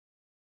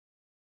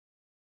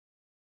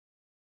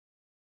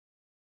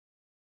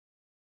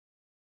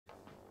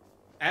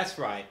That's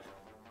right.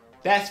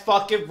 That's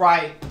fucking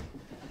right.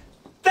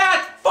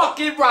 That's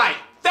fucking right.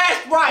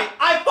 That's right.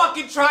 I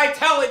fucking tried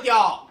telling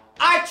y'all.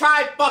 I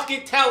tried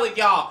fucking telling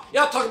y'all.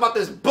 Y'all talking about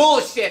this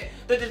bullshit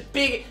that this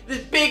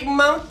big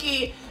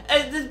monkey's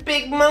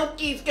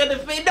gonna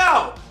fit.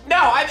 No,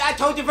 I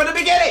told you from the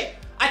beginning.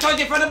 I told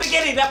you from the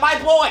beginning that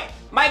my boy,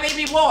 my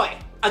baby boy,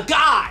 a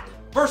god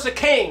versus a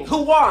king.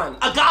 Who won?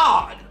 A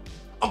god.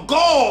 A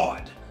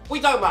god. What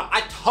you talking about?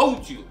 I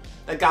told you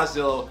that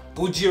Godzilla,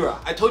 Gojira.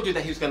 I told you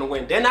that he was gonna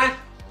win, didn't I?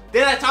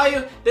 Didn't I tell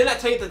you? Didn't I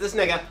tell you that this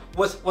nigga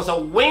was a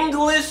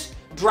wingless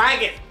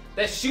dragon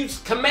that shoots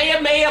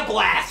Kamehameha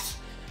blasts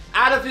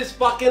out of his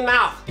fucking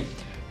mouth?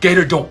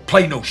 Gator don't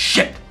play no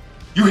shit.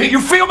 You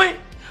feel me?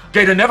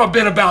 Gator never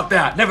been about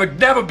that. Never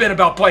been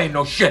about playing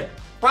no shit.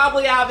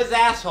 Probably out of his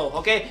asshole,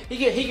 okay?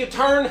 He could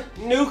turn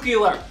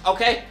nuclear,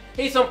 okay?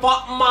 He's some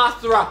fought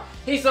Mothra.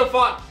 He's some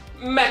fought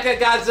Mecha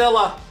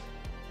Godzilla.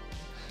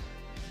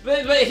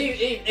 But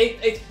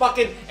he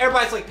fucking,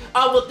 everybody's like,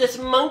 oh, well, this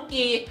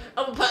monkey,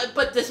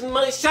 but this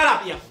monkey, shut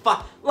up, you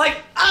fuck,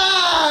 like,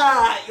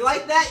 you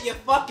like that, you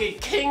fucking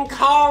King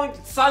Kong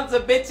sons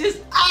of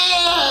bitches,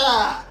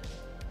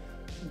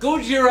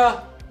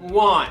 Gojira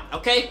won,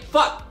 okay,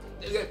 fuck,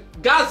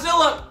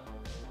 Godzilla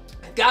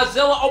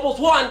almost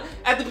won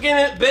at the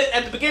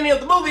beginning of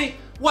the movie,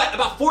 what,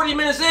 about 40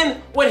 minutes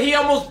in, when he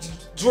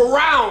almost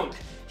drowned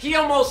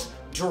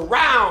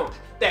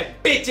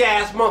that bitch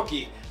ass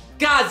monkey.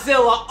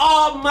 Godzilla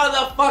all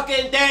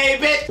motherfucking day,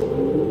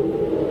 bitch!